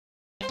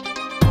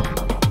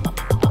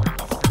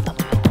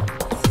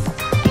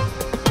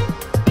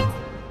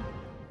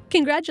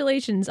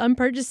Congratulations on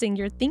purchasing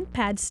your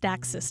ThinkPad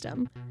Stack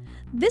system.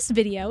 This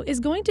video is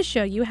going to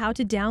show you how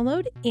to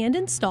download and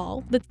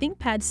install the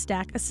ThinkPad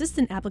Stack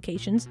Assistant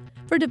applications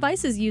for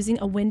devices using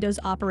a Windows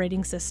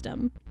operating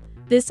system.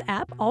 This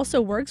app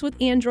also works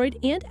with Android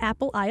and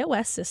Apple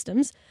iOS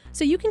systems,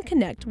 so you can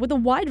connect with a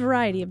wide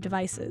variety of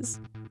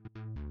devices.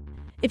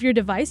 If your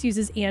device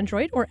uses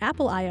Android or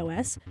Apple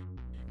iOS,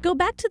 go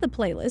back to the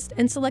playlist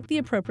and select the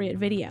appropriate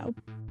video.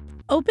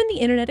 Open the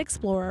Internet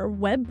Explorer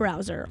web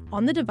browser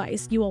on the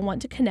device you will want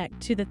to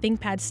connect to the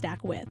ThinkPad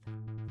Stack with.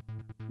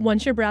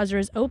 Once your browser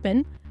is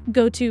open,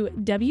 go to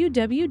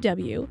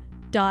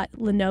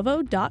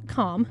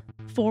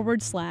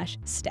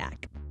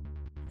www.lenovo.com/stack.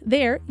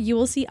 There, you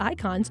will see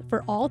icons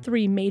for all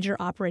three major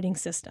operating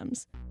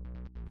systems.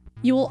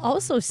 You will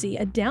also see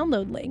a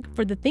download link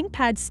for the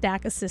ThinkPad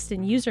Stack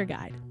Assistant User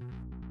Guide.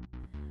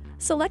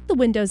 Select the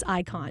Windows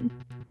icon.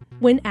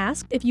 When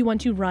asked if you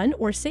want to run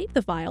or save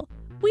the file,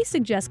 we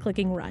suggest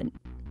clicking Run.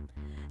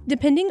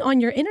 Depending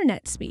on your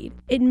internet speed,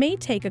 it may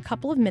take a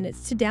couple of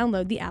minutes to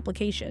download the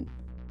application.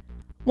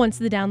 Once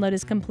the download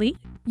is complete,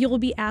 you will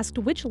be asked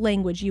which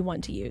language you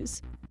want to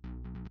use.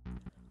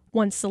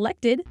 Once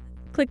selected,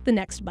 click the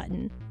Next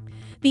button.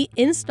 The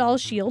Install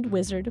Shield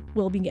wizard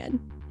will begin.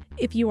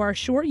 If you are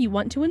sure you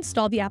want to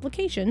install the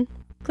application,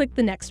 click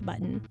the Next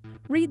button.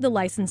 Read the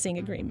licensing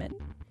agreement.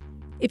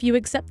 If you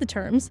accept the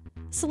terms,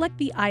 select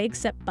the I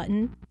Accept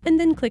button and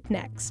then click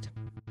Next.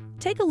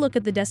 Take a look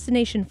at the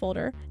destination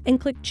folder and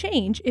click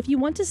Change if you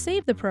want to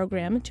save the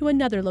program to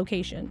another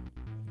location.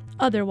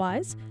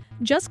 Otherwise,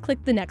 just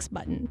click the Next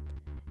button.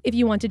 If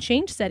you want to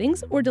change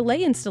settings or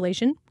delay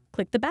installation,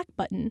 click the Back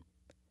button.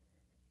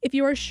 If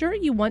you are sure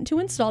you want to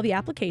install the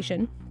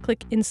application,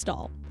 click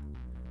Install.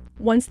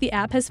 Once the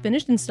app has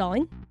finished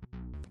installing,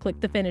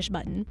 click the Finish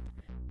button.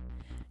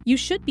 You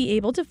should be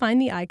able to find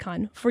the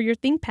icon for your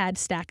ThinkPad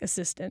Stack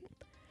Assistant.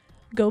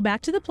 Go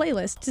back to the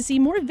playlist to see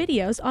more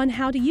videos on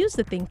how to use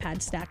the ThinkPad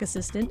Stack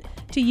Assistant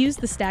to use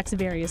the Stack's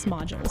various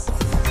modules.